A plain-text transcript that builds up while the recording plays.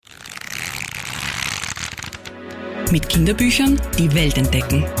Mit Kinderbüchern die Welt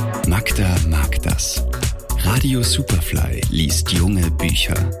entdecken. Magda mag das. Radio Superfly liest junge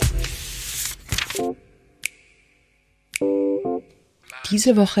Bücher.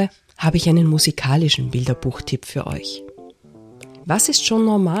 Diese Woche habe ich einen musikalischen Bilderbuchtipp für euch. Was ist schon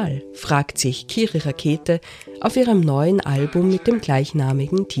normal? Fragt sich Kiri Rakete auf ihrem neuen Album mit dem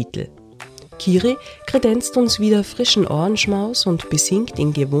gleichnamigen Titel. Kiri kredenzt uns wieder frischen Ohrenschmaus und besingt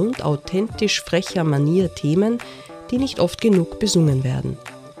in gewohnt, authentisch, frecher Manier Themen, die nicht oft genug besungen werden.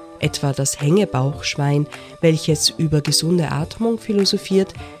 Etwa das Hängebauchschwein, welches über gesunde Atmung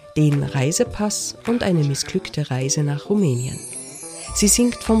philosophiert, den Reisepass und eine missglückte Reise nach Rumänien. Sie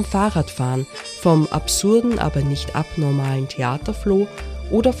singt vom Fahrradfahren, vom absurden, aber nicht abnormalen Theaterfloh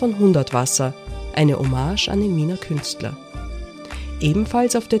oder von Hundertwasser, eine Hommage an den Wiener Künstler.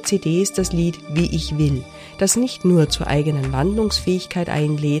 Ebenfalls auf der CD ist das Lied Wie ich will, das nicht nur zur eigenen Wandlungsfähigkeit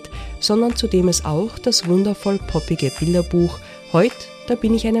einlädt, sondern zu dem es auch das wundervoll poppige Bilderbuch Heut, da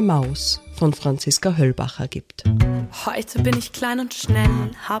bin ich eine Maus von Franziska Höllbacher gibt. Heute bin ich klein und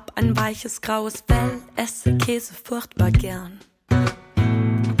schnell, hab ein weiches graues Fell, esse Käse furchtbar gern.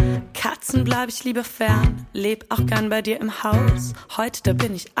 Katzen bleib ich lieber fern, leb auch gern bei dir im Haus, heute da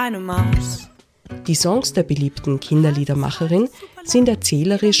bin ich eine Maus. Die Songs der beliebten Kinderliedermacherin sind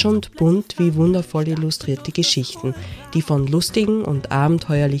erzählerisch und bunt wie wundervoll illustrierte Geschichten, die von lustigen und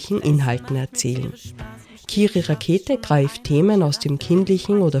abenteuerlichen Inhalten erzählen. Kiri Rakete greift Themen aus dem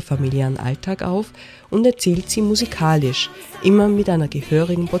kindlichen oder familiären Alltag auf und erzählt sie musikalisch, immer mit einer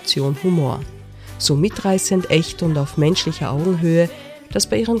gehörigen Portion Humor. So mitreißend, echt und auf menschlicher Augenhöhe, dass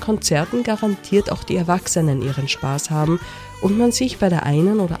bei ihren Konzerten garantiert auch die Erwachsenen ihren Spaß haben und man sich bei der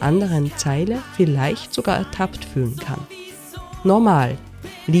einen oder anderen Zeile vielleicht sogar ertappt fühlen kann. Normal.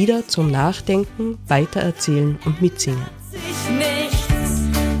 Lieder zum Nachdenken, Weitererzählen und Mitsingen.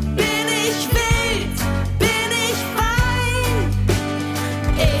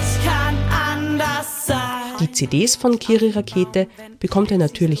 Die CDs von Kiri Rakete bekommt ihr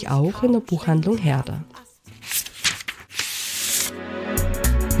natürlich auch in der Buchhandlung Herder.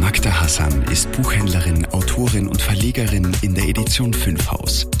 Magda ist Buchhändlerin, Autorin und Verlegerin in der Edition 5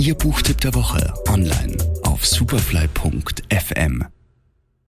 Haus. Ihr Buchtipp der Woche online auf superfly.fm.